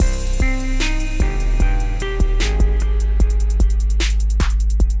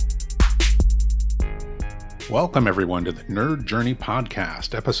Welcome, everyone, to the Nerd Journey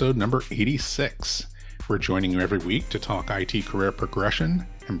Podcast, episode number 86. We're joining you every week to talk IT career progression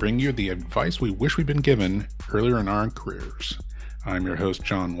and bring you the advice we wish we'd been given earlier in our careers. I'm your host,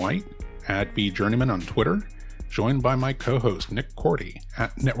 John White, at VJourneyman on Twitter, joined by my co-host, Nick Cordy,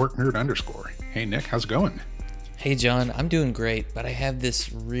 at NetworkNerd_. Hey, Nick, how's it going? Hey, John, I'm doing great, but I have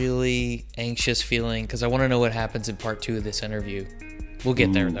this really anxious feeling because I want to know what happens in part 2 of this interview. We'll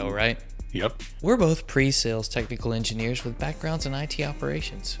get there, though, right? Yep. We're both pre-sales technical engineers with backgrounds in IT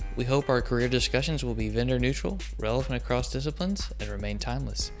operations. We hope our career discussions will be vendor neutral, relevant across disciplines, and remain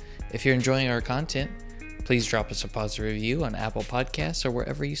timeless. If you're enjoying our content, please drop us a positive review on Apple Podcasts or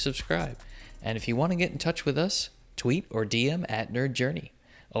wherever you subscribe. And if you want to get in touch with us, tweet or DM at Nerd Journey.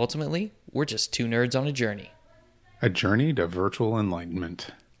 Ultimately, we're just two nerds on a journey. A journey to virtual enlightenment.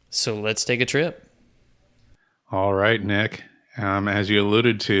 So let's take a trip. All right, Nick. As you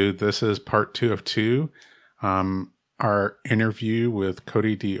alluded to, this is part 2 of 2. Our interview with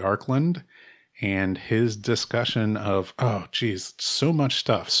Cody D. Arkland and his discussion of, so much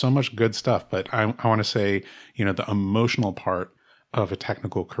stuff, so much good stuff. But I want to say, the emotional part of a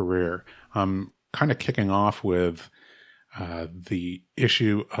technical career. Kind of kicking off with the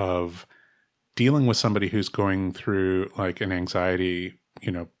issue of dealing with somebody who's going through like an anxiety,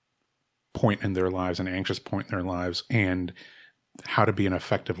 point in their lives, an anxious point in their lives, and how to be an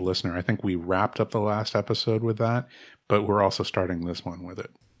effective listener. I think we wrapped up the last episode with that, but we're also starting this one with it.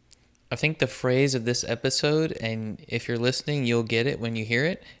 I think the phrase of this episode, and if you're listening, you'll get it when you hear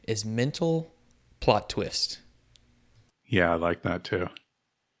it, is mental plot twist. Yeah, I like that too.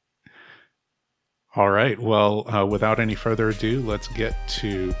 All right. Well, without any further ado, let's get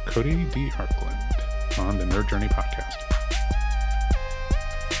to Cody D. Arkland on the Nerd Journey Podcast.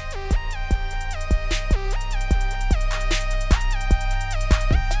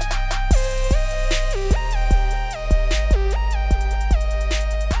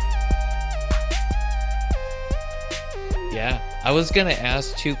 I was going to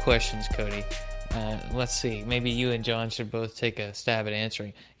ask 2 questions, Cody. Let's see. Maybe you and John should both take a stab at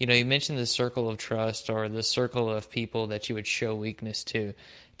answering. You mentioned the circle of trust or the circle of people that you would show weakness to.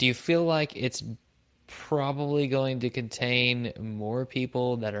 Do you feel like it's probably going to contain more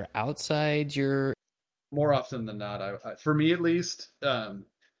people that are outside your... More often than not, for me at least,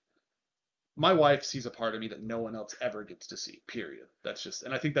 my wife sees a part of me that no one else ever gets to see, period. That's just,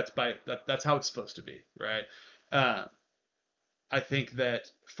 and I think that's how it's supposed to be, right? I think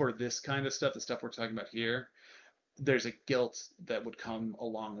that for this kind of stuff, the stuff we're talking about here, there's a guilt that would come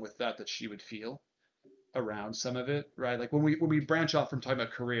along with that she would feel around some of it, right? Like when we branch off from talking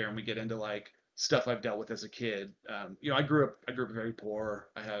about career and we get into like stuff I've dealt with as a kid. I grew up very poor.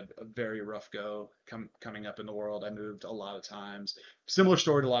 I had a very rough go coming up in the world. I moved a lot of times. Similar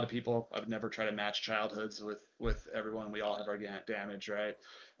story to a lot of people. I've never tried to match childhoods with everyone. We all have our damage, right?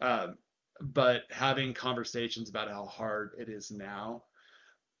 But having conversations about how hard it is now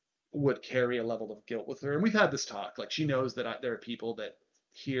would carry a level of guilt with her. And we've had this talk. Like she knows that there are people that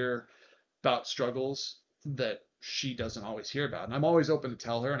hear about struggles that she doesn't always hear about. And I'm always open to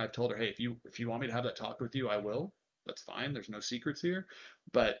tell her. And I've told her, hey, if you want me to have that talk with you, I will. That's fine. There's no secrets here.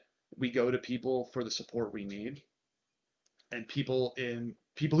 But we go to people for the support we need. And people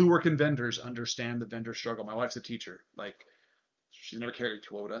who work in vendors understand the vendor struggle. My wife's a teacher. Like, she's never carried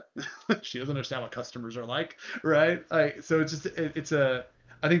quota. She doesn't understand what customers are like, right? So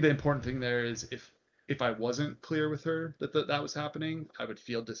I think the important thing there is if I wasn't clear with her that was happening, I would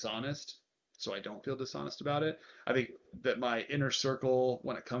feel dishonest. So I don't feel dishonest about it. I think that my inner circle,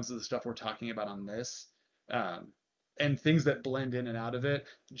 when it comes to the stuff we're talking about on this, and things that blend in and out of it,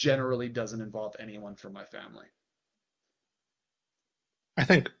 generally doesn't involve anyone from my family. I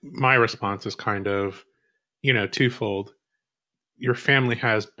think my response is kind of, twofold. Your family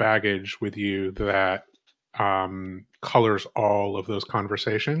has baggage with you that colors all of those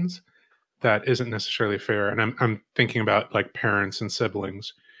conversations that isn't necessarily fair. And I'm thinking about like parents and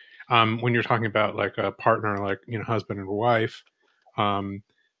siblings. When you're talking about like a partner, like, husband and wife,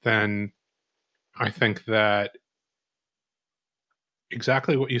 then I think that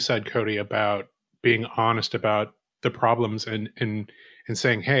exactly what you said, Cody, about being honest about the problems and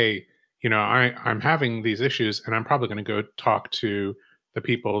saying, hey, I'm having these issues and I'm probably going to go talk to the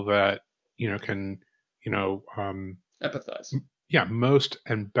people that, can, empathize. Yeah, most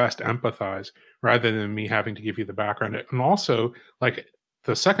and best empathize rather than me having to give you the background. And also, like,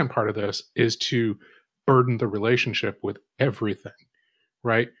 the second part of this is to burden the relationship with everything,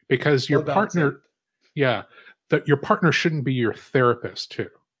 right? Because your partner, your partner shouldn't be your therapist too,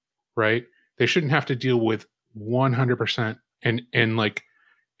 right? They shouldn't have to deal with 100% and like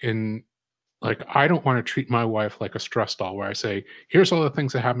in like, I don't want to treat my wife like a stress doll where I say, here's all the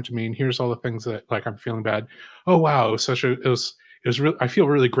things that happened to me and here's all the things that, like, I'm feeling bad. Oh wow, it was really, I feel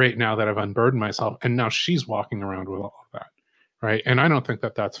really great now that I've unburdened myself, and now she's walking around with all of that, right? And I don't think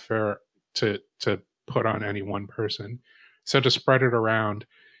that that's fair to put on any one person. So to spread it around,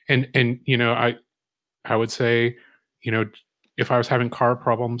 and I would say, you know, if I was having car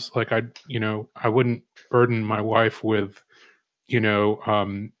problems, like, I wouldn't burden my wife with, you know,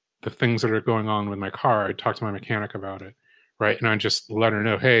 the things that are going on with my car. I'd talk to my mechanic about it, right? And I just let her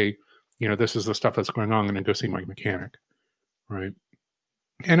know, hey, this is the stuff that's going on, and then go see my mechanic, right?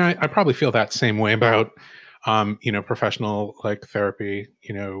 And I probably feel that same way about, professional, like, therapy,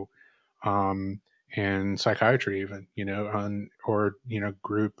 um, and psychiatry, even, or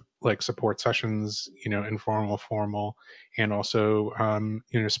group, like, support sessions, informal, formal, and also,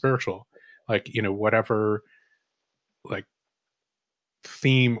 spiritual, like, whatever, like,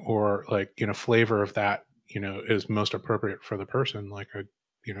 theme or, like, flavor of that, is most appropriate for the person. Like,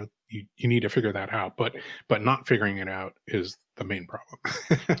 you need to figure that out, but not figuring it out is the main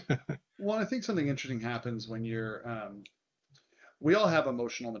problem. Well, I think something interesting happens when we all have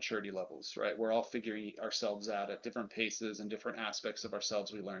emotional maturity levels, right? We're all figuring ourselves out at different paces, and different aspects of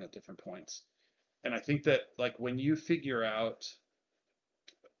ourselves we learn at different points. And I think that, like, when you figure out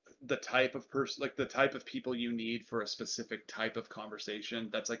the type of person, like the type of people you need for a specific type of conversation,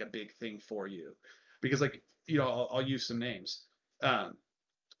 that's like a big thing for you. Because, like, I'll use some names. Um,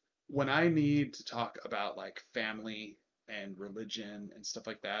 when I need to talk about, like, family and religion and stuff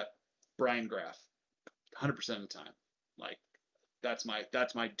like that, Brian Graff, 100% of the time. Like, that's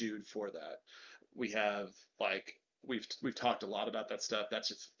my dude for that. We have, like, we've talked a lot about that stuff. That's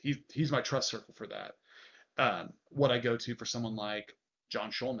just he's my trust circle for that. What I go to for someone like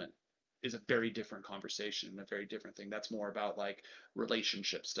John Schulman is a very different conversation and a very different thing. That's more about, like,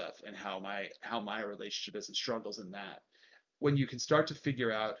 relationship stuff and how my relationship is and struggles in that. When you can start to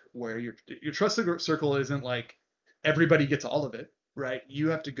figure out where your trust circle isn't like everybody gets all of it, right? You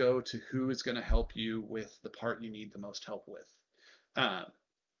have to go to who is going to help you with the part you need the most help with. Um,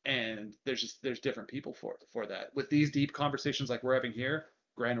 and there's different people for that. With these deep conversations like we're having here,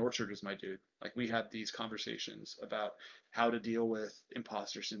 Grant Orchard is my dude. Like, we had these conversations about how to deal with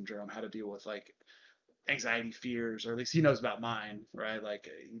imposter syndrome, how to deal with, like, anxiety fears, or at least he knows about mine, right? Like,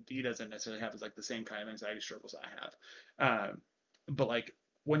 he doesn't necessarily have, like, the same kind of anxiety struggles I have. But, like,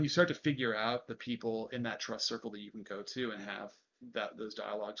 when you start to figure out the people in that trust circle that you can go to and have those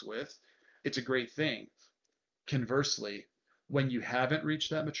dialogues with, it's a great thing. Conversely, when you haven't reached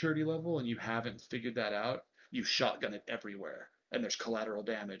that maturity level and you haven't figured that out, you shotgun it everywhere, and there's collateral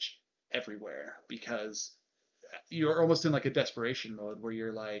damage everywhere, because you're almost in, like, a desperation mode where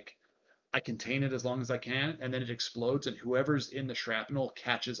you're like, I contain it as long as I can, and then it explodes, and whoever's in the shrapnel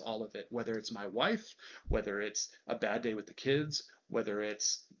catches all of it, whether it's my wife, whether it's a bad day with the kids, whether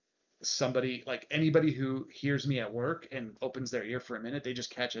it's somebody, like, anybody who hears me at work and opens their ear for a minute, they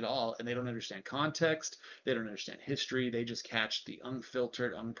just catch it all, and they don't understand context, they don't understand history, they just catch the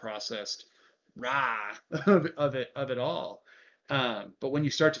unfiltered, unprocessed rah of it all. But when you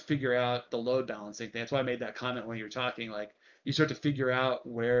start to figure out the load balancing thing, that's why I made that comment when you were talking. Like, you start to figure out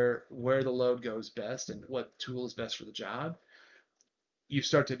where the load goes best and what tool is best for the job. You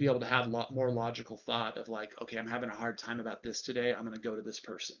start to be able to have a lot more logical thought of, like, okay, I'm having a hard time about this today, I'm going to go to this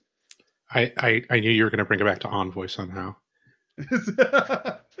person. I knew you were going to bring it back to Envoy somehow.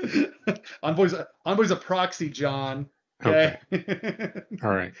 Envoy's a proxy, John. Okay.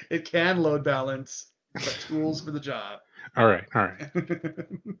 All right. It can load balance, but tools for the job. All right.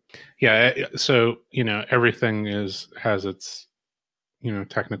 Yeah. So, everything has its,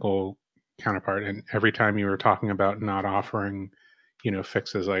 technical counterpart. And every time you were talking about not offering,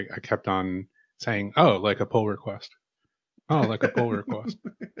 fixes, I kept on saying, oh, like a pull request. Oh, like a pull request.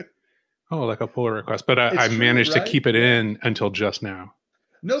 Oh, like a pull request. But I managed to keep it in until just now.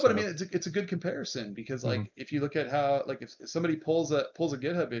 No, but I mean, it's a good comparison, because, like, if you look at how, like, if somebody pulls a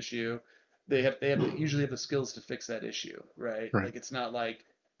GitHub issue, they usually have the skills to fix that issue, right? Like, it's not like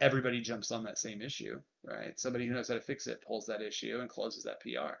everybody jumps on that same issue, right? Somebody who knows how to fix it pulls that issue and closes that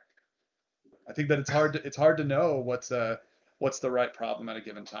PR. I think that it's hard to know what's the right problem at a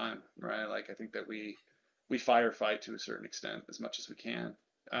given time, right? Like, I think that we firefight to a certain extent as much as we can.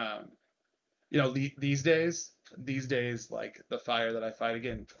 These days, like, the fire that I fight,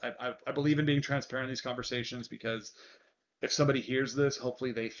 again, I believe in being transparent in these conversations, because if somebody hears this,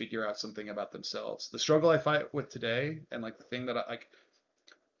 hopefully they figure out something about themselves. The struggle I fight with today, and, like, the thing that like,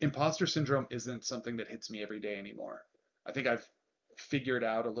 imposter syndrome isn't something that hits me every day anymore. I think I've figured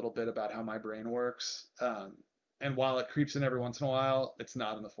out a little bit about how my brain works. And while it creeps in every once in a while, it's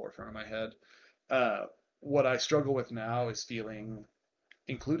not in the forefront of my head. What I struggle with now is feeling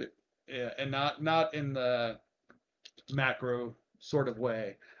included, and not in the macro sort of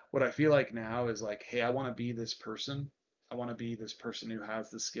way. What I feel like now is like, hey, I want to be this person. I want to be this person who has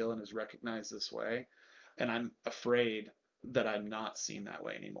the skill and is recognized this way. And I'm afraid that I'm not seen that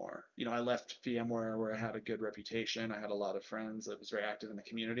way anymore. You know, I left VMware where I had a good reputation. I had a lot of friends. I was very active in the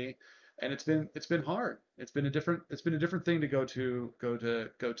community, and it's been hard. It's been a different thing to go to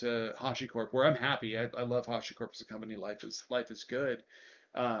HashiCorp, where I'm happy. I love HashiCorp as a company. Life is good,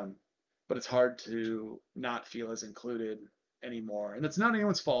 um, but it's hard to not feel as included anymore. And it's not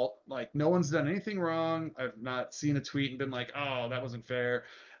anyone's fault. Like, no one's done anything wrong. I've not seen a tweet and been like, oh, that wasn't fair.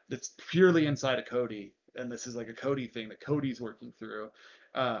 It's purely inside of Cody. And this is like a Cody thing that Cody's working through.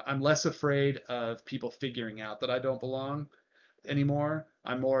 I'm less afraid of people figuring out that I don't belong anymore.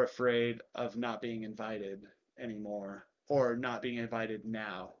 I'm more afraid of not being invited anymore, or not being invited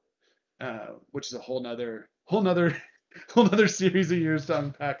now, which is a whole nother whole nother series of years to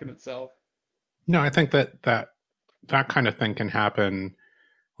unpack in itself. No, I think that kind of thing can happen.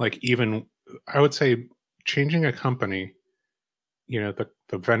 Like, even, I would say, changing a company,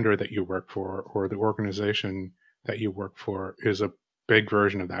 the vendor that you work for or the organization that you work for is a big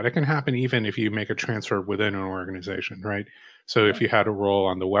version of that. It can happen even if you make a transfer within an organization, right? So if you had a role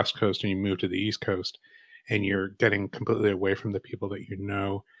on the West Coast and you move to the East Coast, and you're getting completely away from the people that you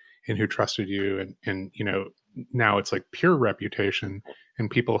know and who trusted you, and now it's like pure reputation, and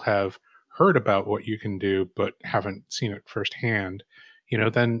people have heard about what you can do but haven't seen it firsthand,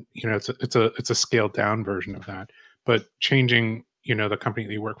 then it's a scaled down version of that. But changing the company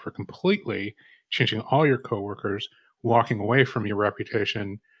that you work for completely, changing all your coworkers, walking away from your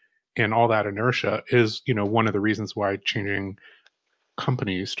reputation and all that inertia is one of the reasons why changing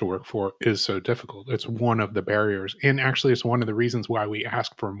companies to work for is so difficult. It's one of the barriers, and actually it's one of the reasons why we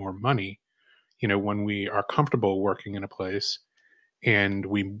ask for more money when we are comfortable working in a place, and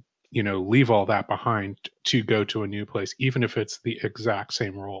we leave all that behind to go to a new place, even if it's the exact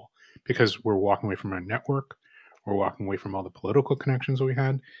same role, because we're walking away from our network, we're walking away from all the political connections that we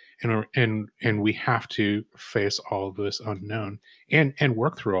had, and we have to face all of this unknown and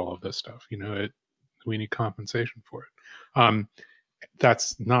work through all of this stuff. We need compensation for it.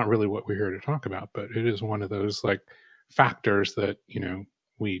 That's not really what we're here to talk about, but it is one of those like factors that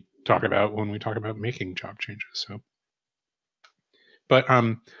we talk about when we talk about making job changes. So, but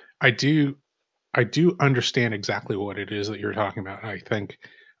I do understand exactly what it is that you're talking about. I think,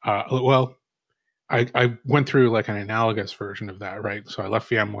 I went through like an analogous version of that, right? So I left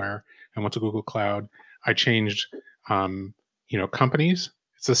VMware and went to Google Cloud. I changed, companies.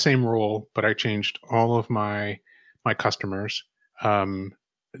 It's the same role, but I changed all of my customers. None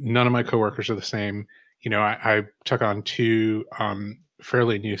of my coworkers are the same. I took on two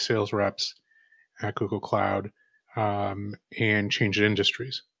fairly new sales reps at Google Cloud, and changed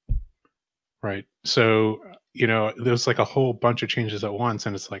industries. Right. So, there's like a whole bunch of changes at once,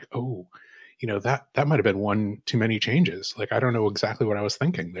 and it's like, oh, that might have been one too many changes. Like, I don't know exactly what I was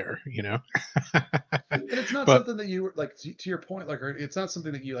thinking there, And it's not But something that you like, to your point, like, it's not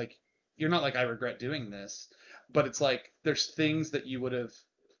something that you like, you're not like, I regret doing this, but it's like, there's things that you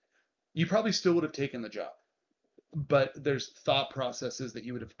probably still would have taken the job, but there's thought processes that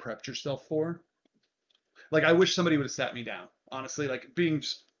you would have prepped yourself for. Like, I wish somebody would have sat me down, honestly, like, being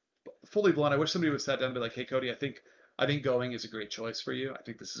fully blunt. I wish somebody would have sat down and be like, hey, Cody, I think going is a great choice for you. I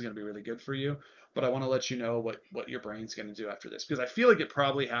think this is going to be really good for you, but I want to let you know what your brain's going to do after this, because I feel like it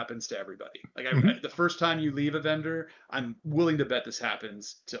probably happens to everybody. Like, Mhm. the first time you leave a vendor, I'm willing to bet this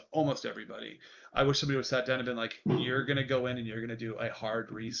happens to almost everybody. I wish somebody would have sat down and been like, you're going to go in and you're going to do a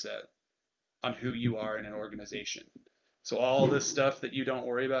hard reset on who you are in an organization. So all this stuff that you don't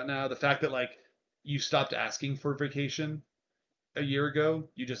worry about now, the fact that like you stopped asking for vacation a year ago,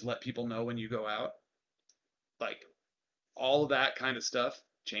 you just let people know when you go out, like, all of that kind of stuff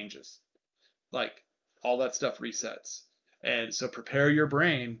changes. Like, all that stuff resets. And so prepare your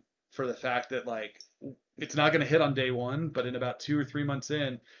brain for the fact that like it's not going to hit on day one, but in about 2 or 3 months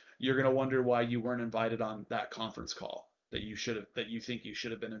in, you're going to wonder why you weren't invited on that conference call that you think you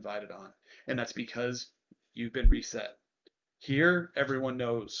should have been invited on. And that's because you've been reset. Here, everyone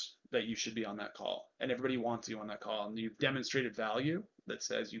knows that you should be on that call, and everybody wants you on that call, and you've demonstrated value that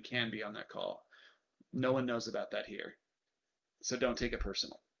says you can be on that call. No one knows about that here. So don't take it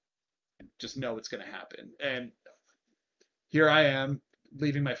personal. Just know it's going to happen. And here I am,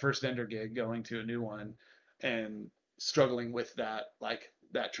 leaving my first vendor gig, going to a new one, and struggling with that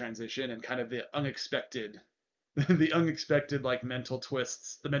transition, and kind of the unexpected, the unexpected like mental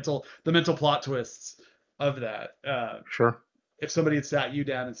twists, the mental plot twists of that. Sure. If somebody had sat you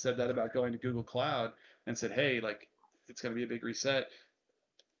down and said that about going to Google Cloud and said, hey, like it's going to be a big reset,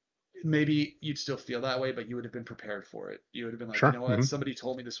 maybe you'd still feel that way, but you would have been prepared for it. You would have been like, you Sure. know what? Somebody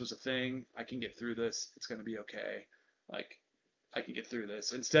told me this was a thing. I can get through this. It's going to be okay. Like, I can get through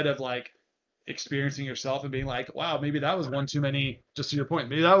this. Instead of like experiencing yourself and being like, wow, maybe that was one too many, just to your point,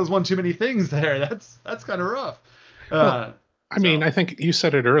 maybe that was one too many things there. That's kind of rough. Well, Uh, I mean, so, I think you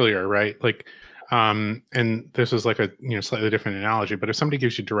said it earlier, right? Like, and this is like a slightly different analogy, but if somebody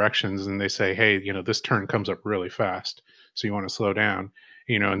gives you directions and they say, hey, this turn comes up really fast, so you want to slow down,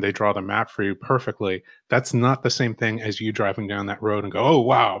 and they draw the map for you perfectly, that's not the same thing as you driving down that road and go, oh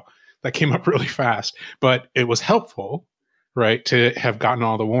wow, that came up really fast, but it was helpful, right, to have gotten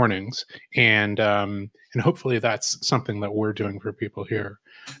all the warnings, and hopefully that's something that we're doing for people here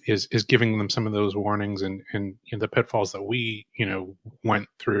is giving them some of those warnings and the pitfalls that we went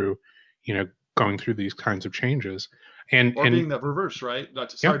through, going through these kinds of changes, or and being the reverse, right? Not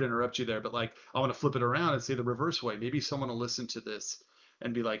to, yeah. sorry to interrupt you there, but like I want to flip it around and say the reverse way. Maybe someone will listen to this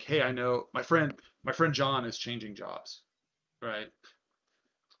and be like, hey, I know my friend John is changing jobs, right?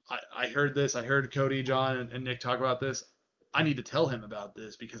 I heard this. I heard Cody, John, and Nick talk about this. I need to tell him about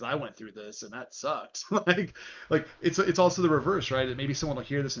this because I went through this and that sucked. like it's also the reverse, right? That maybe someone will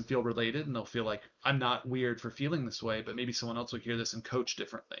hear this and feel related and they'll feel like I'm not weird for feeling this way, but maybe someone else will hear this and coach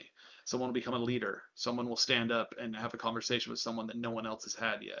differently. Someone will become a leader. Someone will stand up and have a conversation with someone that no one else has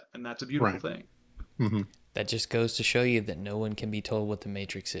had yet, and that's a beautiful Right. thing. Mm-hmm. That just goes to show you that no one can be told what the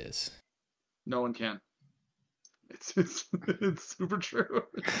Matrix is. No one can. It's super true.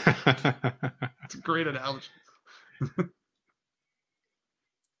 It's a great analogy.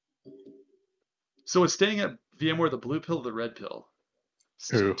 So it's staying at VMware the blue pill or the red pill?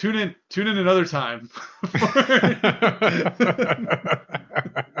 Ooh. Tune in another time.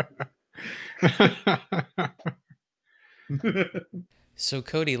 So,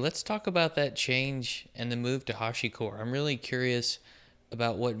 Cody, let's talk about that change and the move to HashiCorp. I'm really curious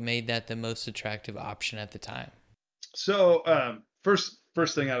about what made that the most attractive option at the time. So first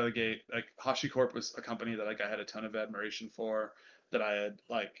thing out of the gate, like HashiCorp was a company that like I had a ton of admiration for, that I had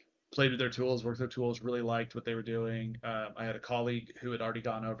like played with their tools, worked with their tools, really liked what they were doing. I had a colleague who had already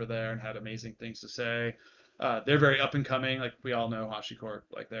gone over there and had amazing things to say. They're very up and coming, like we all know HashiCorp.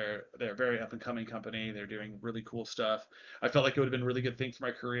 Like they're a very up and coming company. They're doing really cool stuff. I felt like it would have been a really good thing for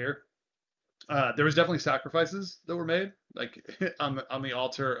my career. There was definitely sacrifices that were made, like on the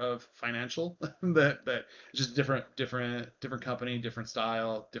altar of financial. That just different company, different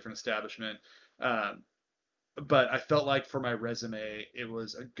style, different establishment. Um, but I felt like for my resume, it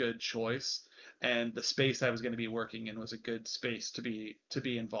was a good choice, and the space I was going to be working in was a good space to be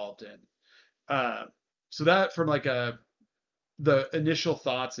involved in. Uh, so that from like the initial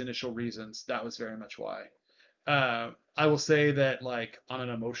thoughts, initial reasons, that was very much why. I will say that like on an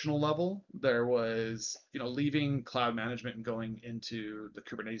emotional level, there was, leaving cloud management and going into the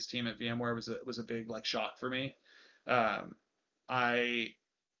Kubernetes team at VMware was a big like shock for me. Um, I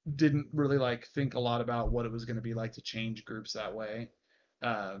didn't really like think a lot about what it was going to be like to change groups that way.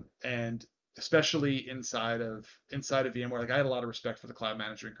 And especially inside of VMware, like I had a lot of respect for the cloud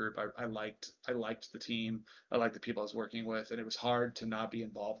management group. I liked the team. I liked the people I was working with, and it was hard to not be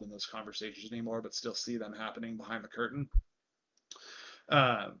involved in those conversations anymore, but still see them happening behind the curtain.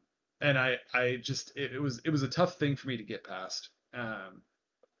 Um, and I just it was a tough thing for me to get past.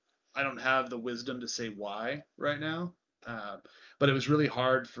 I don't have the wisdom to say why right now, uh, but it was really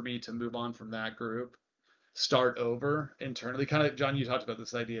hard for me to move on from that group, start over internally. Kind of, John, you talked about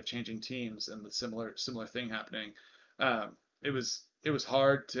this idea of changing teams and the similar thing happening. It was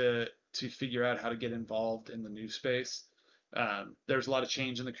hard to figure out how to get involved in the new space. There was a lot of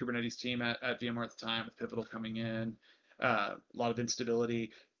change in the Kubernetes team at VMware at the time, with Pivotal coming in. A lot of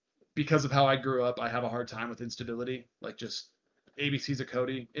instability. Because of how I grew up, I have a hard time with instability. Like just ABC's of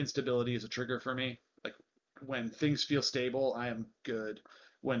Cody, instability is a trigger for me. Like when things feel stable, I am good.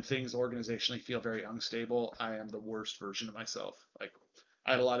 When things organizationally feel very unstable, I am the worst version of myself. Like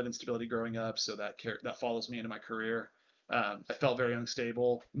I had a lot of instability growing up, so that follows me into my career. I felt very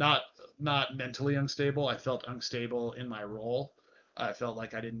unstable, not mentally unstable. I felt unstable in my role. I felt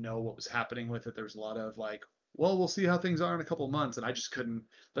like I didn't know what was happening with it. There was a lot of like, well, we'll see how things are in a couple of months, and I just couldn't.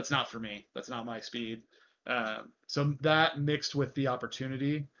 That's not for me. That's not my speed. So that mixed with the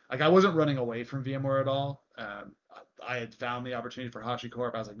opportunity, like I wasn't running away from VMware at all. I had found the opportunity for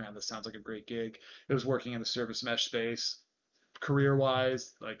HashiCorp. I was like, man, this sounds like a great gig. It was working in the service mesh space. Career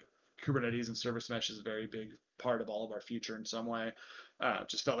wise, like Kubernetes and service mesh is a very big part of all of our future in some way.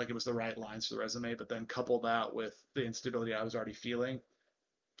 Just felt like it was the right lines for the resume, but then couple that with the instability I was already feeling.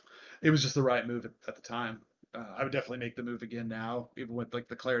 it was just the right move at the time. I would definitely make the move again now, even with like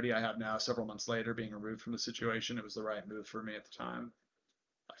the clarity I have now, several months later, being removed from the situation. It was the right move for me at the time.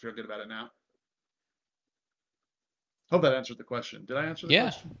 I feel good about it now. Hope that answered the question. Did I answer the Yeah,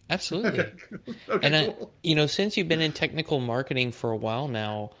 question? absolutely. Okay, And cool. since you've been in technical marketing for a while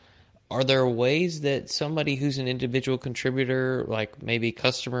now, are there ways that somebody who's an individual contributor, like maybe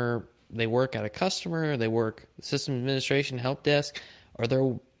customer, they work at a customer, they work system administration, help desk, are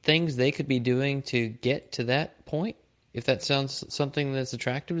there things they could be doing to get to that point? If that sounds something that's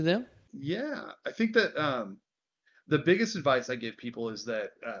attractive to them? Yeah, I think that the biggest advice I give people is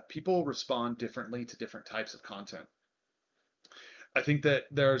that people respond differently to different types of content. I think that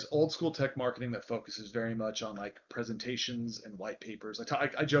there's old school tech marketing that focuses very much on like presentations and white papers.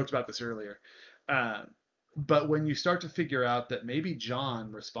 I joked about this earlier. Uh, but when you start to figure out that maybe John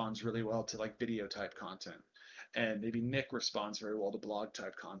responds really well to like video type content, and maybe Nick responds very well to blog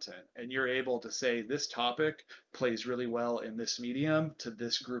type content, and you're able to say this topic plays really well in this medium to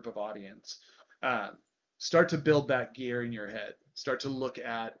this group of audience, uh, start to build that gear in your head. Start to look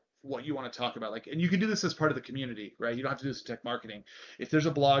at what you want to talk about. Like, and you can do this as part of the community, right? You don't have to do this in tech marketing. If there's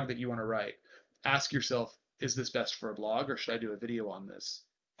a blog that you want to write, ask yourself, is this best for a blog or should I do a video on this?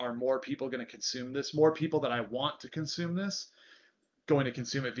 Are more people going to consume this? More people that I want to consume this going to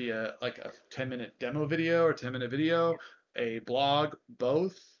consume it via like a 10-minute demo video or 10-minute video, a blog,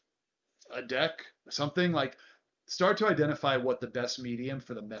 both, a deck, something like start to identify what the best medium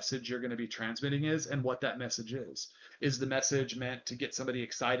for the message you're going to be transmitting is and what that message is. Is the message meant to get somebody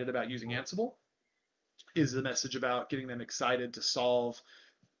excited about using Ansible? Is the message about getting them excited to solve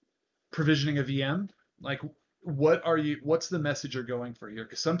provisioning a VM? Like, what's the message you're going for here?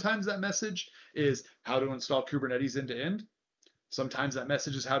 Because sometimes that message is how to install Kubernetes end to end. Sometimes that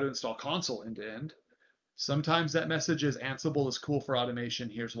message is how to install Consul end to end. Sometimes that message is Ansible is cool for automation.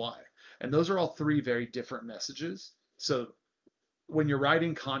 Here's why. And those are all three very different messages. So when you're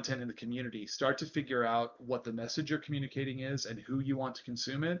writing content in the community, start to figure out what the message you're communicating is and who you want to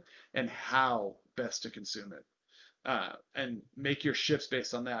consume it and how best to consume it. And make your shifts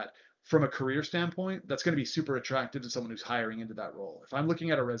based on that. From a career standpoint, that's going to be super attractive to someone who's hiring into that role. If I'm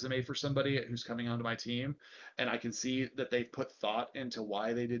looking at a resume for somebody who's coming onto my team and I can see that they've put thought into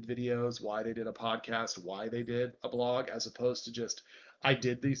why they did videos, why they did a podcast, why they did a blog, as opposed to just, I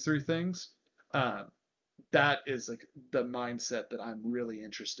did these three things, that is like the mindset that I'm really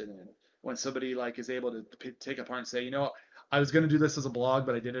interested in. When somebody like is able to take apart and say, I was going to do this as a blog,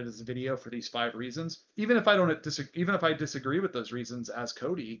 but I did it as a video for these 5 reasons. Even if I disagree with those reasons as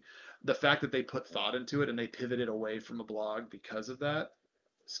Cody, the fact that they put thought into it and they pivoted away from a blog because of that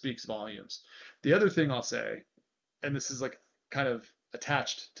speaks volumes. The other thing I'll say, and this is like kind of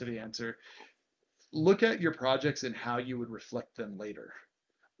attached to the answer, look at your projects and how you would reflect them later.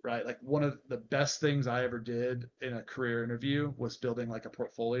 Right? Like one of the best things I ever did in a career interview was building like a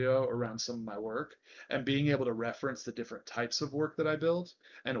portfolio around some of my work and being able to reference the different types of work that I built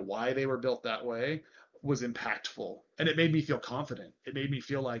and why they were built that way was impactful. And it made me feel confident. It made me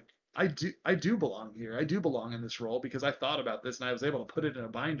feel like I do belong here. I do belong in this role because I thought about this and I was able to put it in a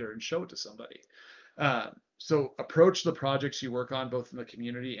binder and show it to somebody. So approach the projects you work on both in the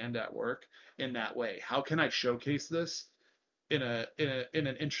community and at work in that way. How can I showcase this in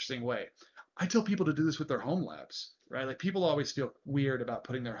an interesting way? I tell people to do this with their home labs, right? Like people always feel weird about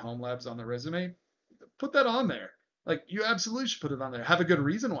putting their home labs on their resume. Put that on there. Like you absolutely should put it on there. Have a good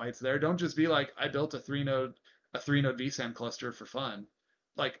reason why it's there. Don't just be like, I built a three node vSAN cluster for fun.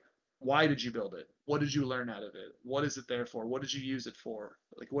 Like, why did you build it? What did you learn out of it? What is it there for? What did you use it for?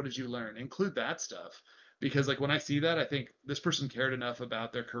 Like, what did you learn? Include that stuff. Because like when I see that, I think this person cared enough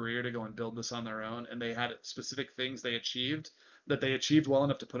about their career to go and build this on their own, and they had specific things they achieved that they achieved well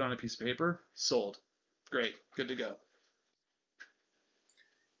enough to put on a piece of paper. Sold. Great. Good to go.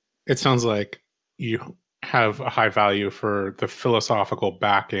 It sounds like you have a high value for the philosophical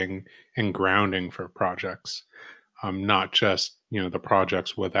backing and grounding for projects, not just the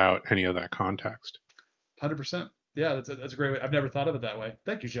projects without any of that context. 100%. Yeah, that's a great way. I've never thought of it that way.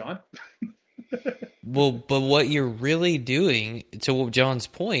 Thank you, John. Well, but what you're really doing, to John's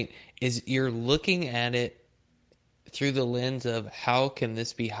point, is you're looking at it through the lens of how can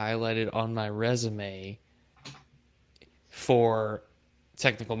this be highlighted on my resume for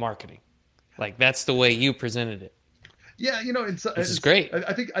technical marketing. Like that's the way you presented it. Yeah, this is great.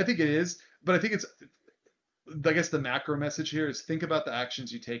 I think it is, but I think it's, I guess the macro message here is think about the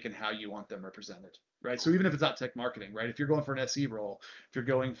actions you take and how you want them represented, right? So even if it's not tech marketing, right? If you're going for an SE role, if you're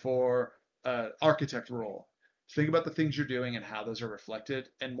going for an architect role, think about the things you're doing and how those are reflected,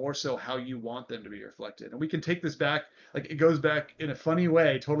 and more so how you want them to be reflected. And we can take this back, like it goes back in a funny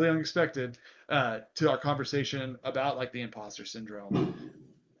way, totally unexpected, to our conversation about like the imposter syndrome.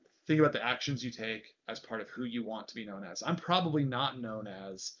 Think about the actions you take as part of who you want to be known as. I'm probably not known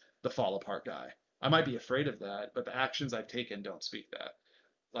as the fall apart guy. I might be afraid of that, but the actions I've taken don't speak that.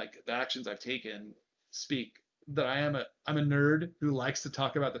 Like the actions I've taken speak that I'm a nerd who likes to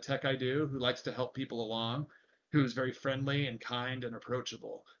talk about the tech I do, who likes to help people along, who's very friendly and kind and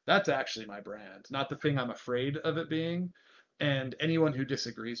approachable. That's actually my brand, not the thing I'm afraid of it being. And anyone who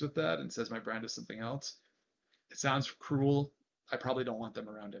disagrees with that and says my brand is something else, it sounds cruel. I probably don't want them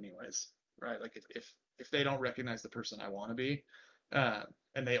around anyways, right? Like if they don't recognize the person I want to be,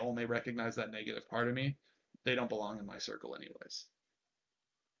 and they only recognize that negative part of me, they don't belong in my circle anyways.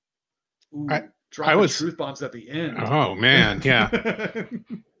 Ooh, dropping truth bombs at the end. Oh man, yeah.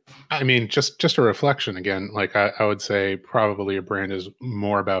 I mean, just a reflection again. Like I would say, probably a brand is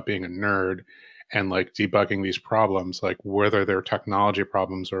more about being a nerd and like debugging these problems, like whether they're technology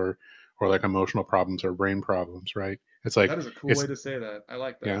problems or like emotional problems or brain problems, right? It's like that is a cool way to say that. I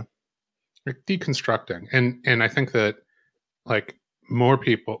like that. Yeah, like deconstructing, and I think that like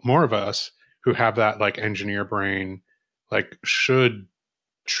more of us who have that like engineer brain, like should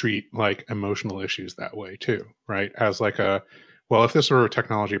treat like emotional issues that way too, right? As like well, if this were a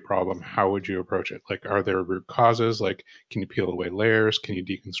technology problem, how would you approach it? Like, are there root causes? Like, can you peel away layers? Can you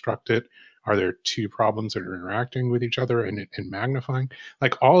deconstruct it? Are there two problems that are interacting with each other and magnifying?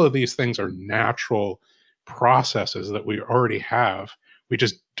 Like, all of these things are natural processes that we already have. We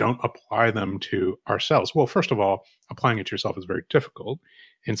just don't apply them to ourselves. Well, first of all, applying it to yourself is very difficult.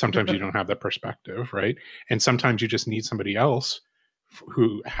 And sometimes you don't have that perspective, right? And sometimes you just need somebody else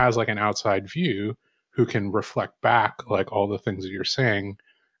who has like an outside view who can reflect back like all the things that you're saying,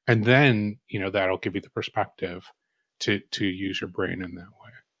 and then that'll give you the perspective to use your brain in that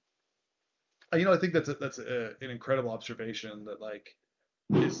way. I think that's an incredible observation that like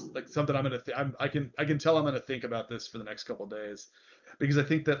is like something I'm gonna I can tell I'm gonna think about this for the next couple of days, because I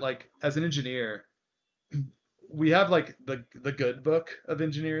think that like as an engineer we have like the good book of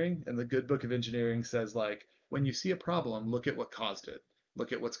engineering, and the good book of engineering says like when you see a problem, look at what caused it.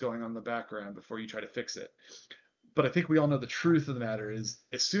 Look at what's going on in the background before you try to fix it. But I think we all know the truth of the matter is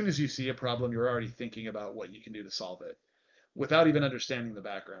as soon as you see a problem, you're already thinking about what you can do to solve it without even understanding the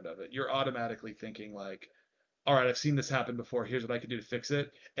background of it. You're automatically thinking like, all right, I've seen this happen before. Here's what I can do to fix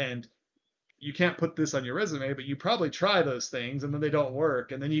it. And you can't put this on your resume, but you probably try those things and then they don't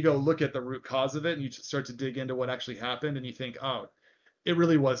work. And then you go look at the root cause of it and you start to dig into what actually happened and you think, oh, it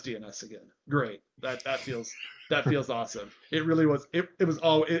really was DNS again. Great. That feels awesome. It really was. It was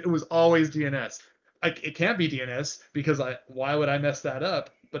always DNS. It can't be DNS because why would I mess that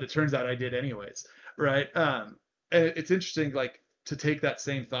up? But it turns out I did anyways, right? And it's interesting, like to take that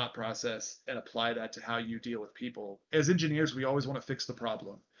same thought process and apply that to how you deal with people. As engineers, we always want to fix the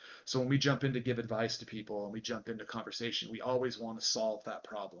problem. So when we jump in to give advice to people and we jump into conversation, we always want to solve that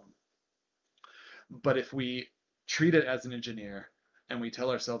problem. But if we treat it as an engineer, and we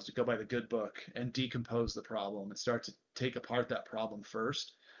tell ourselves to go by the good book and decompose the problem and start to take apart that problem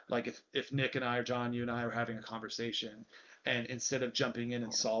first. Like if Nick and I, or John, you and I are having a conversation, and instead of jumping in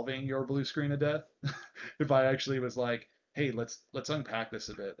and solving your blue screen of death, if I actually was like, hey, let's unpack this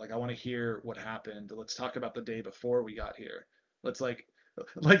a bit. Like I want to hear what happened. Let's talk about the day before we got here. Let's like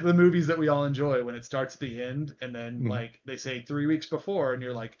the movies that we all enjoy when it starts at the end and then like they say 3 weeks before and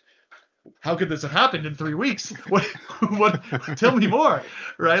you're like, how could this have happened in 3 weeks? What tell me more,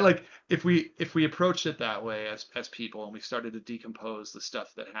 right? Like if we approached it that way as people and we started to decompose the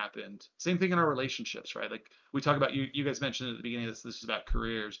stuff that happened, same thing in our relationships, right? Like we talk about, you guys mentioned at the beginning of this is about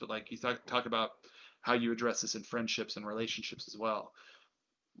careers, but like you talk about how you address this in friendships and relationships as well.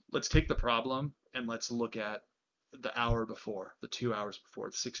 Let's take the problem and let's look at the hour before, the 2 hours before,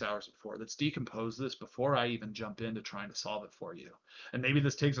 the 6 hours before. Let's decompose this before I even jump into trying to solve it for you. And maybe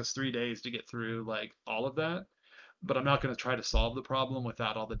this takes us 3 days to get through like all of that, but I'm not going to try to solve the problem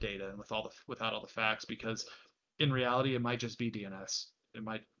without all the data and without all the facts, because in reality it might just be DNS.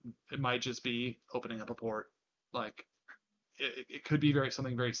 It might just be opening up a port. Like it could be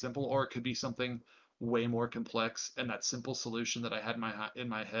something very simple, or it could be something way more complex, and that simple solution that I had in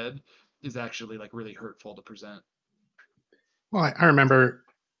my head is actually like really hurtful to present. Well, I remember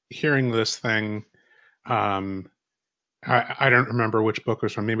hearing this thing. I don't remember which book it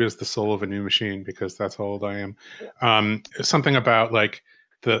was from. Maybe it was The Soul of a New Machine, because that's how old I am. Something about like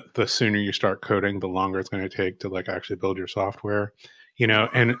the sooner you start coding, the longer it's going to take to like actually build your software.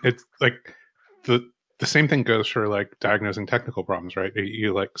 And it's like the the same thing goes for like diagnosing technical problems, right?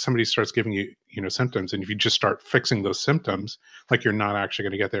 You like somebody starts giving you, symptoms, and if you just start fixing those symptoms, like you're not actually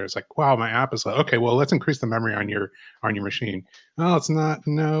going to get there. It's like, wow, my app is like, okay, well, let's increase the memory on your machine. Oh, it's not.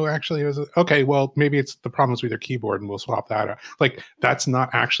 No, actually, it was okay. Well, maybe it's the problems with your keyboard, and we'll swap that out. Like that's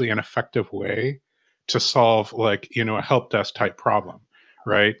not actually an effective way to solve like a help desk type problem,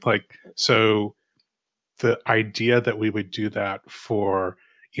 right? Like so, the idea that we would do that for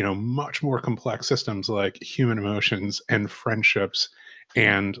much more complex systems like human emotions and friendships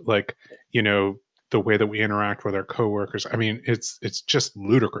and like the way that we interact with our coworkers, I mean it's just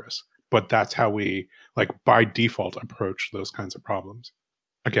ludicrous, but that's how we like by default approach those kinds of problems.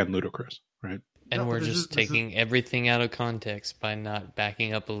 Again, ludicrous, right? And No, we're but just taking everything out of context by not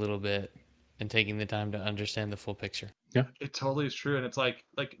backing up a little bit and taking the time to understand the full picture. Yeah, it totally is true, and it's like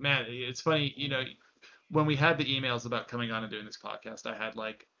man, it's funny, when we had the emails about coming on and doing this podcast, I had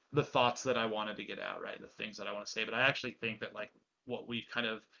like the thoughts that I wanted to get out, right? The things that I want to say. But I actually think that like what we've kind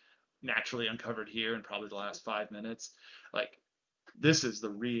of naturally uncovered here in probably the last 5 minutes, like this is the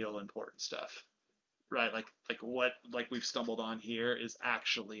real important stuff, right? Like what like we've stumbled on here is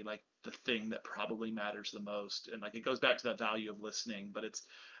actually like the thing that probably matters the most. And like it goes back to that value of listening, but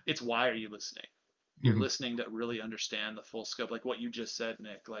it's why are you listening? You're listening to really understand the full scope, like what you just said,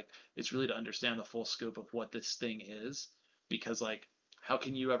 Nick. Like it's really to understand the full scope of what this thing is, because like how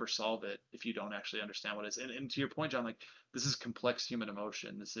can you ever solve it if you don't actually understand what it is? And to your point, John, like this is complex human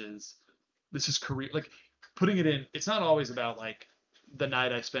emotion. This is career, like putting it in. It's not always about like the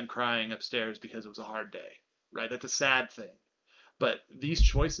night I spent crying upstairs because it was a hard day, right? That's a sad thing, but these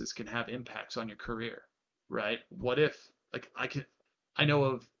choices can have impacts on your career, right? What if like I know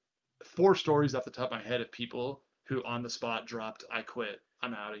of 4 stories off the top of my head of people who on the spot dropped, I quit,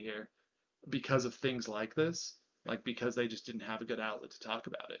 I'm out of here, because of things like this, like because they just didn't have a good outlet to talk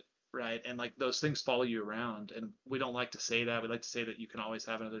about it, right? And like those things follow you around, and we don't like to say that. We like to say that you can always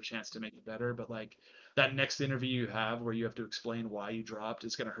have another chance to make it better, but like that next interview you have where you have to explain why you dropped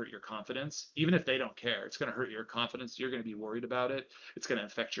is going to hurt your confidence. Even if they don't care, it's going to hurt your confidence. You're going to be worried about it. It's going to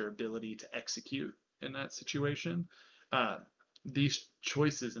affect your ability to execute in that situation. uh, these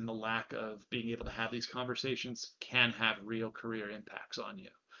choices and the lack of being able to have these conversations can have real career impacts on you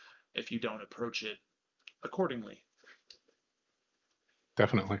if you don't approach it accordingly.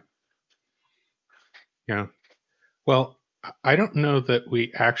 definitely. Yeah. Well, I don't know that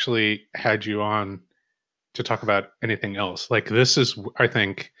we actually had you on to talk about anything else. Like this is, I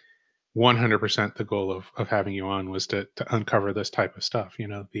think, 100% the goal of having you on was to uncover this type of stuff.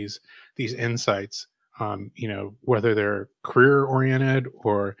 These insights. Whether they're career oriented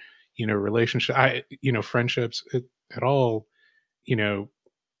or relationship, friendships. It all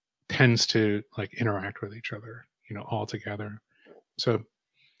tends to like interact with each other. All together. So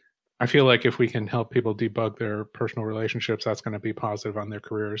I feel like if we can help people debug their personal relationships, that's going to be positive on their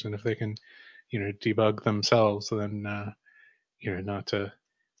careers. And if they can, debug themselves, then, not to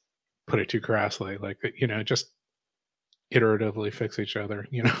put it too crassly, like, just iteratively fix each other,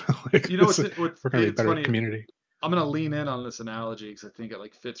 like You know what's we're going to be a better funny, community. I'm going to lean in on this analogy because I think it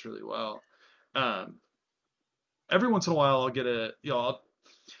like fits really well. Every once in a while I'll get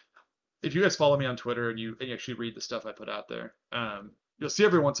if you guys follow me on Twitter and you actually read the stuff I put out there, you'll see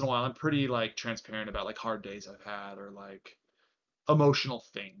every once in a while I'm pretty like transparent about like hard days I've had or like emotional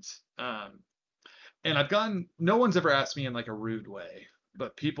things. And I've gotten, no one's ever asked me in like a rude way,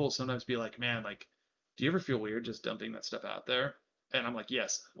 but people sometimes be like, man, like, do you ever feel weird just dumping that stuff out there? And I'm like,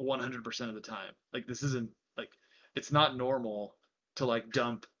 yes, 100% of the time. Like, this isn't like, it's not normal to like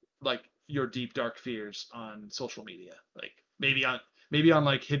dump like your deep dark fears on social media. Like maybe on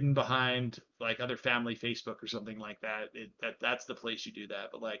like hidden behind like other family Facebook or something like that. That's the place you do that.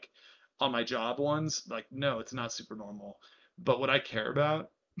 But like on my job ones, like no, it's not super normal. But what I care about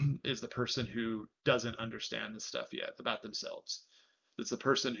is the person who doesn't understand this stuff yet about themselves. It's the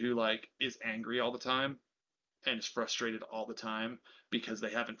person who like is angry all the time and is frustrated all the time because they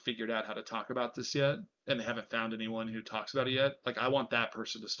haven't figured out how to talk about this yet and they haven't found anyone who talks about it yet. Like I want that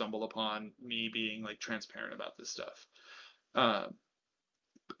person to stumble upon me being like transparent about this stuff. Uh,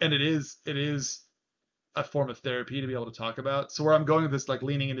 and it is a form of therapy to be able to talk about. So where I'm going with this, like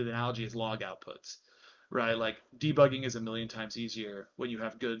leaning into the analogy, is log outputs, right? Like debugging is a million times easier when you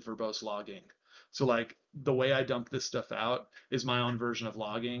have good verbose logging. So like the way I dump this stuff out is my own version of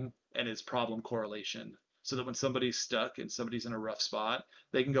logging and it's problem correlation. So that when somebody's stuck and somebody's in a rough spot,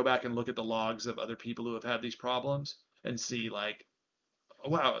 they can go back and look at the logs of other people who have had these problems and see like,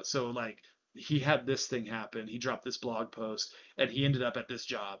 wow, so like he had this thing happen, he dropped this blog post, and he ended up at this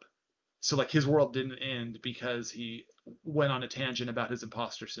job. So like his world didn't end because he went on a tangent about his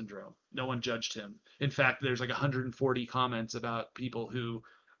imposter syndrome. No one judged him. In fact, there's like 140 comments about people who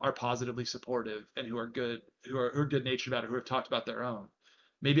are positively supportive and who are good, who are good natured about it, who have talked about their own.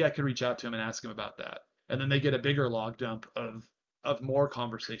 Maybe I could reach out to him and ask him about that. And then they get a bigger log dump of more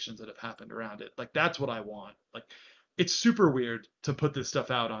conversations that have happened around it. Like that's what I want. Like it's super weird to put this stuff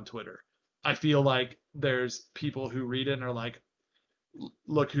out on Twitter. I feel like there's people who read it and are like,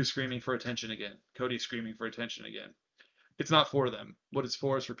 look who's screaming for attention again. Cody's screaming for attention again. It's not for them. What it's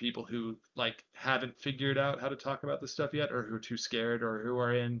for is for people who like haven't figured out how to talk about this stuff yet, or who are too scared, or who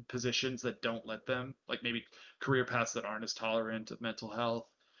are in positions that don't let them, like maybe career paths that aren't as tolerant of mental health,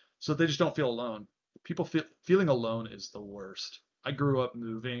 so they just don't feel alone. People feeling alone is the worst. I grew up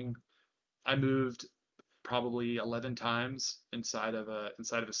moving. I moved probably 11 times inside of a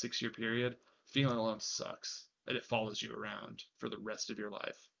 6-year period. Feeling alone sucks, and it follows you around for the rest of your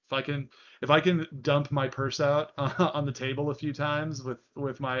life. If I can dump my purse out on the table a few times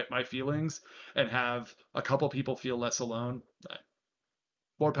with my feelings and have a couple people feel less alone,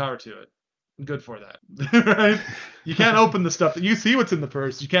 more power to it. I'm good for that. Right? You can't open the stuff that you see what's in the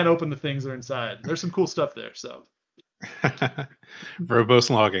purse. You can't open the things that are inside. There's some cool stuff there. So verbose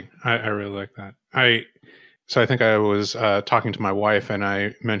logging. I really like that. So I think I was talking to my wife, and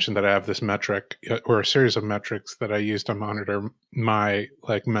I mentioned that I have this metric or a series of metrics that I use to monitor my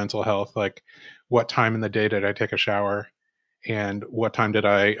like mental health, like what time in the day did I take a shower, and what time did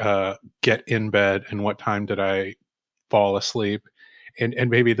I get in bed, and what time did I fall asleep, and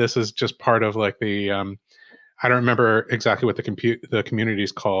maybe this is just part of like the I don't remember exactly what the community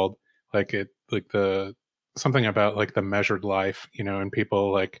is called, like the something about like the measured life, and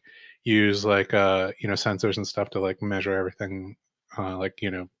people like use like sensors and stuff to like measure everything, like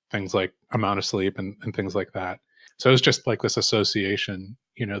things like amount of sleep and things like that. So it was just like this association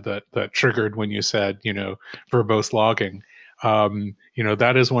that triggered when you said verbose logging.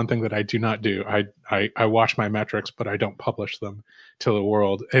 That is one thing that I do not do. I watch my metrics, but I don't publish them to the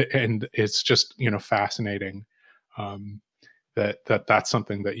world, and it's just fascinating that's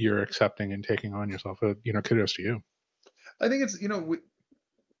something that you're accepting and taking on yourself. Kudos to you. I think it's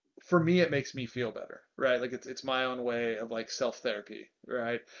for me it makes me feel better, right? Like it's my own way of like self-therapy,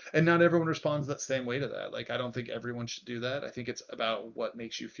 right? And not everyone responds that same way to that. Like I don't think everyone should do that. I think it's about what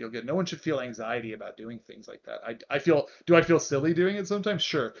makes you feel good. No one should feel anxiety about doing things like that. I feel silly doing it sometimes?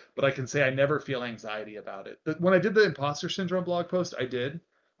 Sure, but I can say I never feel anxiety about it. When I did the imposter syndrome blog post, I did.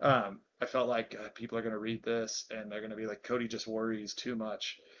 I felt like people are going to read this and they're going to be like, Cody just worries too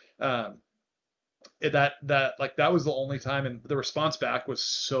much. Um, that was the only time, and the response back was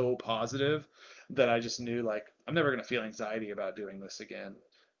so positive that I just knew like I'm never going to feel anxiety about doing this again.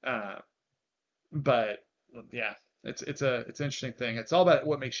 uh, but yeah, it's an interesting thing. It's all about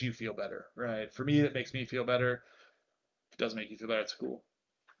what makes you feel better, right? For me it makes me feel better. If it doesn't make you feel better, it's cool.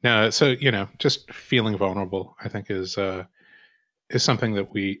 No, so just feeling vulnerable, I think is something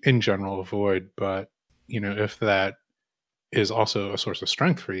that we in general avoid, but if that is also a source of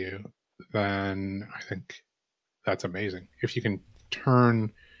strength for you, then I think that's amazing. If you can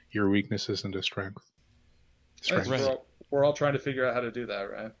turn your weaknesses into strength. Right. We're all trying to figure out how to do that,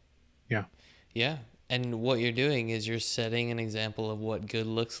 right? Yeah. Yeah. And what you're doing is you're setting an example of what good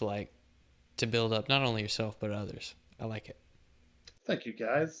looks like to build up not only yourself, but others. I like it. Thank you,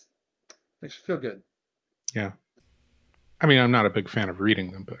 guys. Makes you feel good. Yeah. I mean, I'm not a big fan of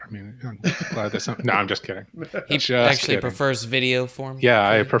reading them, but I mean, I'm glad that's not. No, I'm just kidding. He actually prefers video form. Yeah,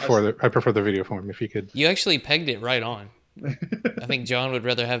 I prefer the video form. If you could, you actually pegged it right on. I think John would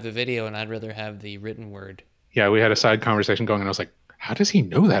rather have the video, and I'd rather have the written word. Yeah, we had a side conversation going, and I was like, "How does he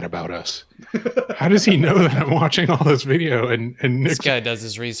know that about us? How does he know that I'm watching all this video?" And this guy does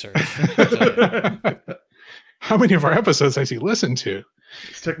his research. How many of our episodes has he listened to?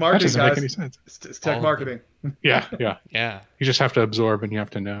 It's tech marketing, that doesn't guys. Make any sense. It's tech marketing. Yeah. Yeah. You just have to absorb and you have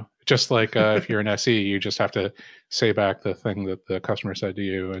to know. Just like if you're an SE, you just have to say back the thing that the customer said to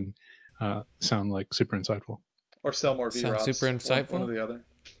you and sound like super insightful. Or sell more VROPs. Super insightful. One or the other.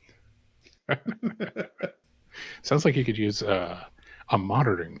 Sounds like you could use a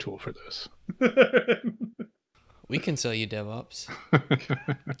monitoring tool for this. We can sell you DevOps.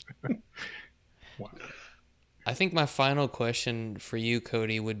 Wow. I think my final question for you,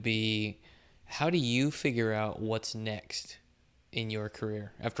 Cody, would be, how do you figure out what's next in your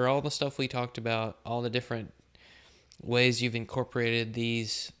career? After all the stuff we talked about, all the different ways you've incorporated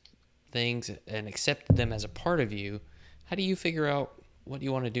these things and accepted them as a part of you, how do you figure out what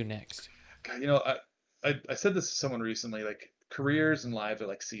you want to do next? God, I said this to someone recently, like careers and lives are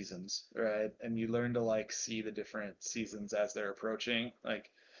like seasons, right? And you learn to like see the different seasons as they're approaching. Like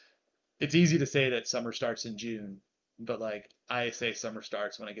it's easy to say that summer starts in June, but like I say summer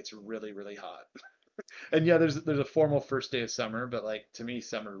starts when it gets really, really hot. And yeah, there's a formal first day of summer, but like to me,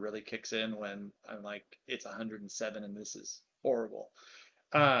 summer really kicks in when I'm like it's 107 and this is horrible.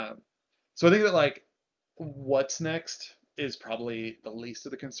 Um, so I think that like what's next is probably the least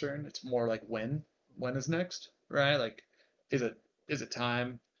of the concern. It's more like when is next, right? Like, is it is it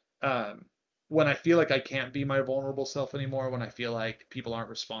time? Um, when I feel like I can't be my vulnerable self anymore, when I feel like people aren't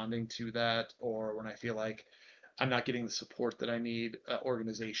responding to that, or when I feel like I'm not getting the support that I need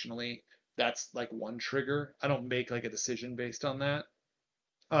organizationally, that's like one trigger. I don't make like a decision based on that.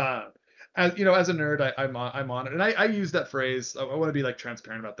 Uh, as you know, as a nerd, I'm on it, and I use that phrase. I want to be like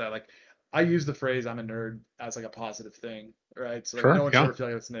transparent about that. Like, I use the phrase "I'm a nerd" as like a positive thing, right? So like, no Sure. one should Yeah. ever feel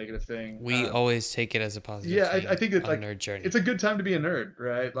like it's a negative thing. We always take it as a positive Yeah, I thing think that on like Nerd Journey. it's a good time to be a nerd,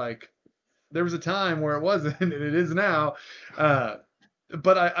 right? Like, there was a time where it wasn't, and it is now. Uh,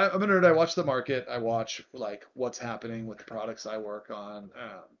 but I'm a nerd. I watch the market. I watch like what's happening with the products I work on.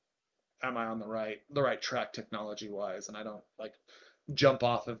 Am I on the right track technology wise? And I don't like jump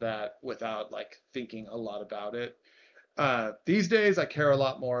off of that without like thinking a lot about it. These days, I care a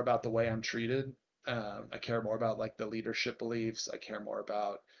lot more about the way I'm treated. I care more about like the leadership beliefs. I care more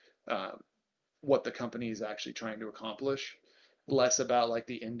about um, what the company is actually trying to accomplish, less about like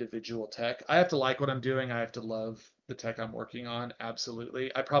the individual tech. I have to like what I'm doing. I have to love the tech I'm working on.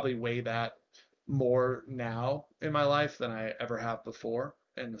 Absolutely. I probably weigh that more now in my life than I ever have before,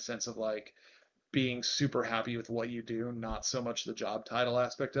 in the sense of like being super happy with what you do, not so much the job title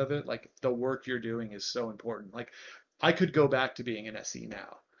aspect of it. Like the work you're doing is so important. Like I could go back to being an SE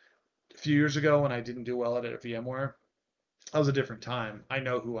now. A few years ago when I didn't do well at it at VMware, that was a different time. I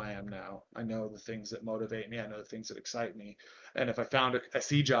know who I am now. I know the things that motivate me. I know the things that excite me. And if I found a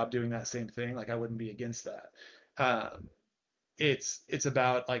SE job doing that same thing, like I wouldn't be against that. Um, it's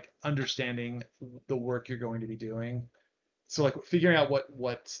about like understanding the work you're going to be doing. So like figuring out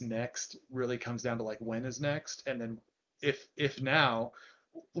what's next really comes down to like when is next, and then if now,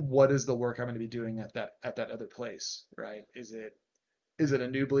 what is the work I'm going to be doing at that other place, right? Is it a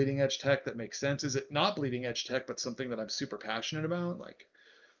new bleeding edge tech that makes sense? Is it not bleeding edge tech, but something that I'm super passionate about? Like,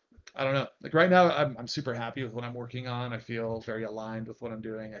 I don't know. Like right now, I'm super happy with what I'm working on. I feel very aligned with what I'm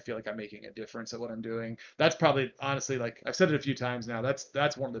doing. I feel like I'm making a difference at what I'm doing. That's probably honestly, like I've said it a few times now.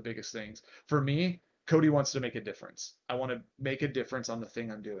 That's one of the biggest things for me. Cody wants to make a difference. I want to make a difference on the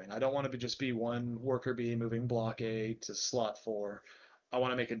thing I'm doing. I don't want to just be one worker bee moving block A to slot 4. I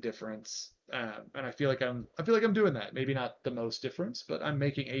want to make a difference, and I feel like I'm doing that. Maybe not the most difference, but I'm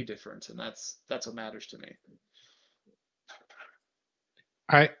making a difference, and that's what matters to me.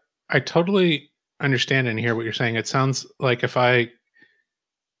 I I totally understand and hear what you're saying. It sounds like if I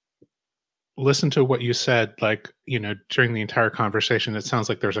listen to what you said, like, during the entire conversation, it sounds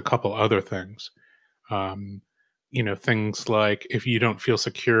like there's a couple other things. Um, things like if you don't feel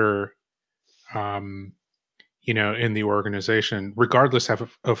secure, um, in the organization, regardless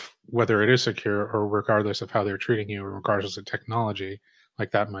of whether it is secure or regardless of how they're treating you or regardless of technology,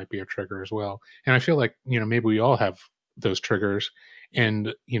 like that might be a trigger as well. And I feel like, maybe we all have those triggers.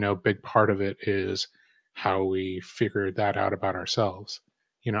 And, a big part of it is how we figure that out about ourselves,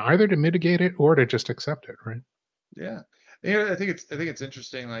 either to mitigate it or to just accept it, right? Yeah, I think it's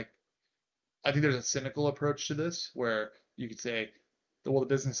interesting. Like I think there's a cynical approach to this where you could say, well, the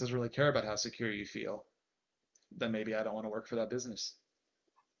business doesn't really care about how secure you feel. Then maybe I don't want to work for that business.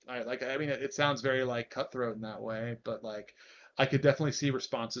 I mean, it sounds very like cutthroat in that way, but like I could definitely see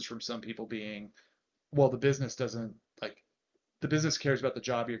responses from some people being, well, the business doesn't like the business cares about the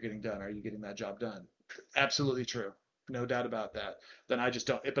job you're getting done. Are you getting that job done? Absolutely true. No doubt about that. Then I just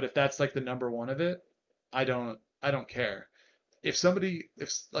don't. But if that's like the number one of it, I don't care. If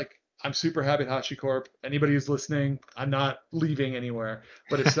like I'm super happy at HashiCorp. Anybody who's listening, I'm not leaving anywhere.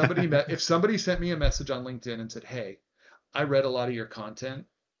 But if somebody sent me a message on LinkedIn and said, "Hey, I read a lot of your content,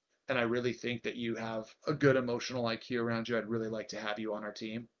 and I really think that you have a good emotional IQ around you. I'd really like to have you on our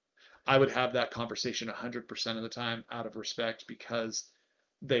team." I would have that conversation 100% of the time out of respect because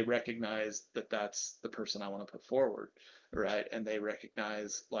they recognize that that's the person I want to put forward, right? And they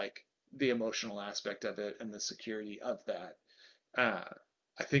recognize like the emotional aspect of it and the security of that. uh,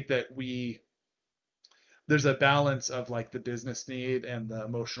 I think that there's a balance of like the business need and the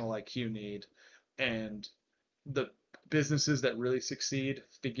emotional IQ need, and the businesses that really succeed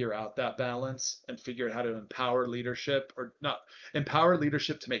figure out that balance and figure out how to empower leadership, or not empower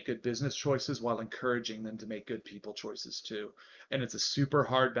leadership to make good business choices while encouraging them to make good people choices too. And it's a super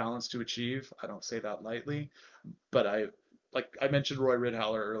hard balance to achieve. I don't say that lightly, but I mentioned Roy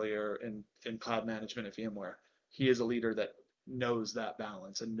Ridhaller earlier in cloud management at VMware. He is a leader that knows that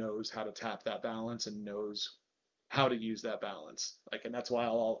balance and knows how to tap that balance and knows how to use that balance. Like, and that's why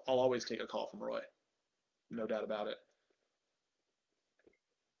I'll always take a call from Roy. No doubt about it.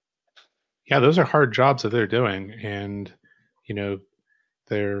 Yeah, those are hard jobs that they're doing, and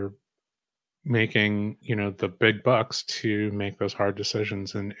they're making the big bucks to make those hard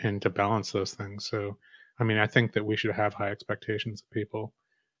decisions and to balance those things. So I mean, I think that we should have high expectations of people,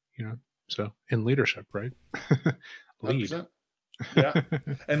 so in leadership, right? Lead. 100%. Yeah.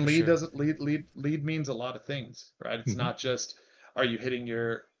 And lead sure. doesn't lead means a lot of things, right? It's not just, are you hitting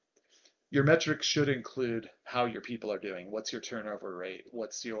your metrics should include how your people are doing. What's your turnover rate?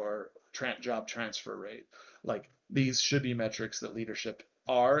 What's your job transfer rate? Like, these should be metrics that leadership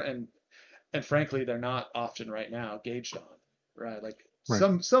are, and frankly, they're not often right now gauged on, right? Like,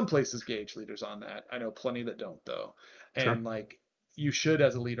 Right. some places gauge leaders on that. I know plenty that don't, though. Sure. And like, you should,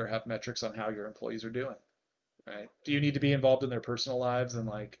 as a leader, have metrics on how your employees are doing, right? Do you need to be involved in their personal lives and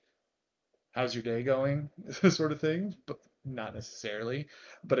like, how's your day going, sort of thing? But not necessarily.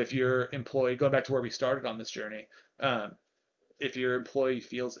 But if your employee, going back to where we started on this journey, if your employee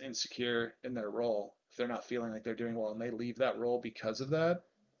feels insecure in their role, if they're not feeling like they're doing well and they leave that role because of that,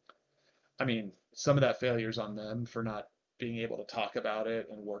 I mean, some of that failure is on them for not being able to talk about it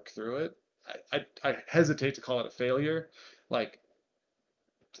and work through it. I hesitate to call it a failure. Like,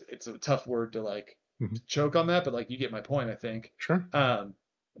 it's a tough word to like choke on that, but like, you get my point, I think. Sure.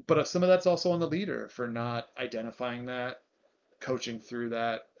 But some of that's also on the leader for not identifying that, coaching through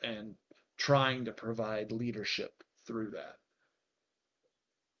that, and trying to provide leadership through that.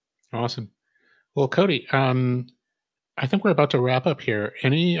 Awesome. Well, Cody, I think we're about to wrap up here.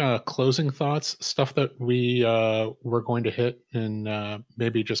 Any closing thoughts, stuff that we were going to hit and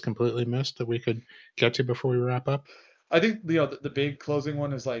maybe just completely missed that we could get to before we wrap up? I think the big closing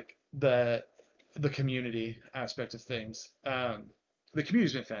one is like the community aspect of things. The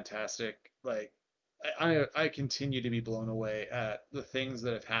community's been fantastic. Like, I continue to be blown away at the things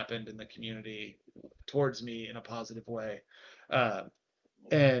that have happened in the community towards me in a positive way.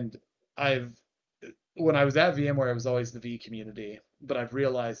 And when I was at VMware, I was always the V community, but I've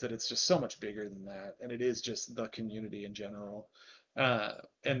realized that it's just so much bigger than that, and it is just the community in general.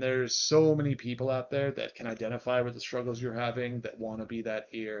 And there's so many people out there that can identify with the struggles you're having, that want to be that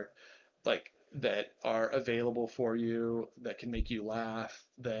ear, like, that are available for you, that can make you laugh,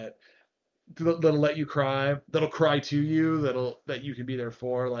 that'll let you cry, that'll cry to you, that you can be there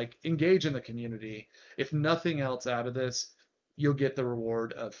for. Like, engage in the community. If nothing else out of this, you'll get the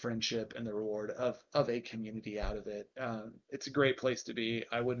reward of friendship and the reward of a community out of it. It's a great place to be.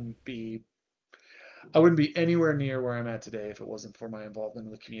 I wouldn't be anywhere near where I'm at today if it wasn't for my involvement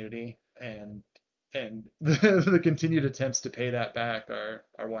in the community, and the continued attempts to pay that back are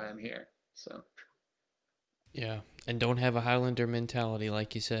why I'm here. So Yeah, and don't have a Highlander mentality,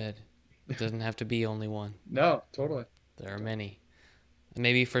 like you said. It doesn't have to be only one. No, totally. There are many. And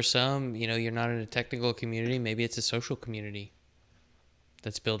maybe for some, you're not in a technical community. Maybe it's a social community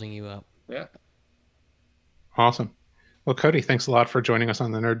that's building you up. Yeah. Awesome. Well, Cody, thanks a lot for joining us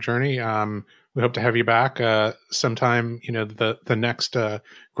on the Nerd Journey. We hope to have you back sometime. The next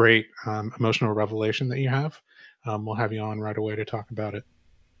great emotional revelation that you have. We'll have you on right away to talk about it.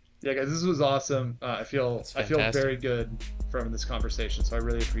 Yeah, guys, this was awesome. I feel very good from this conversation, so I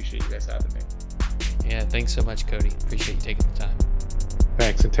really appreciate you guys having me. Yeah, thanks so much, Cody. Appreciate you taking the time.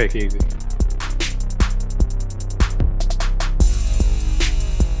 Thanks, and take it easy.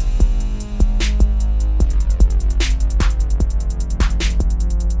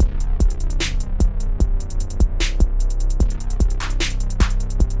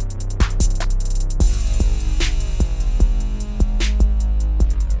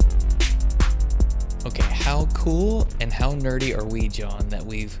 Okay, how cool and how nerdy are we, John, that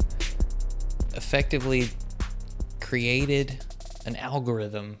we've effectively created an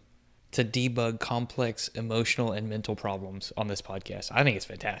algorithm to debug complex emotional and mental problems on this podcast? I think it's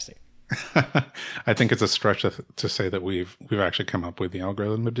fantastic. I think it's a stretch to say that we've actually come up with the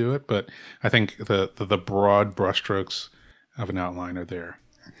algorithm to do it, but I think the broad brushstrokes of an outline are there.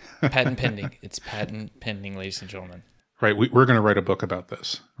 Patent pending. It's patent pending, ladies and gentlemen. Right. We're going to write a book about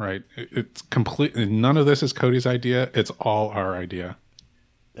this, right? It's complete. None of this is Cody's idea. It's all our idea.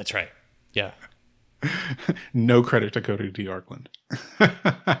 That's right. Yeah. No credit to Cody D. Arkland.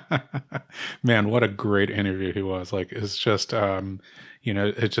 Man, what a great interview he was. Like, it's just,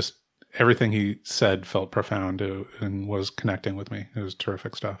 it just, everything he said felt profound and was connecting with me. It was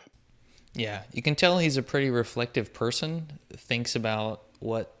terrific stuff. Yeah. You can tell he's a pretty reflective person, thinks about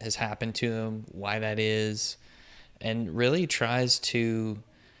what has happened to him, why that is, and really tries to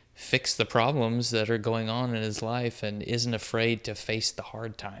fix the problems that are going on in his life and isn't afraid to face the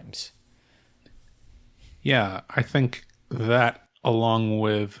hard times. Yeah, I think that along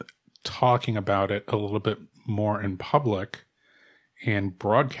with talking about it a little bit more in public and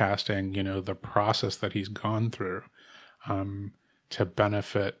broadcasting, the process that he's gone through to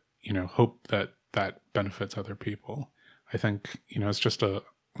benefit, hope that benefits other people. I think, it's just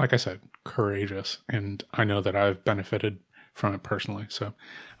like I said, courageous. And I know that I've benefited from it personally. So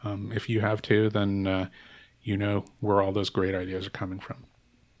if you have too, then where all those great ideas are coming from.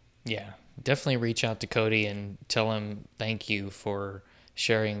 Yeah, definitely reach out to Cody and tell him thank you for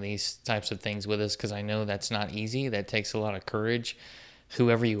sharing these types of things with us, because I know that's not easy. That takes a lot of courage,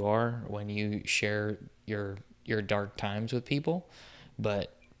 whoever you are, when you share your dark times with people.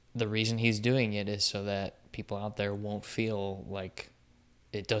 But the reason he's doing it is so that people out there won't feel like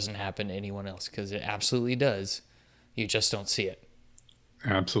it doesn't happen to anyone else, because it absolutely does. You just don't see it.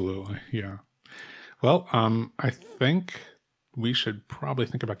 Absolutely. Yeah. Well, I think we should probably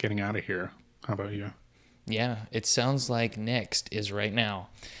think about getting out of here. How about you? Yeah, it sounds like next is right now.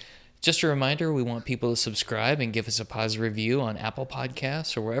 Just a reminder, we want people to subscribe and give us a positive review on Apple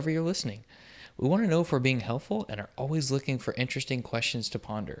Podcasts or wherever you're listening. We want to know if we're being helpful and are always looking for interesting questions to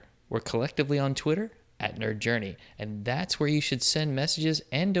ponder. We're collectively on Twitter @Nerd Journey, and that's where you should send messages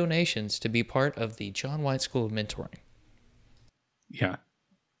and donations to be part of the John White School of Mentoring. Yeah,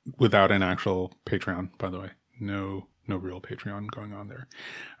 without an actual Patreon, by the way. No real Patreon going on there.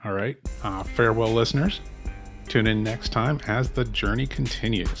 All right, farewell, listeners. Tune in next time as the journey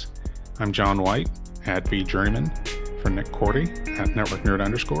continues. I'm John White @VJourneyman, for Nick Cordy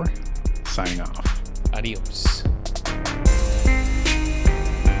 @NetworkNerd_, signing off. Adios.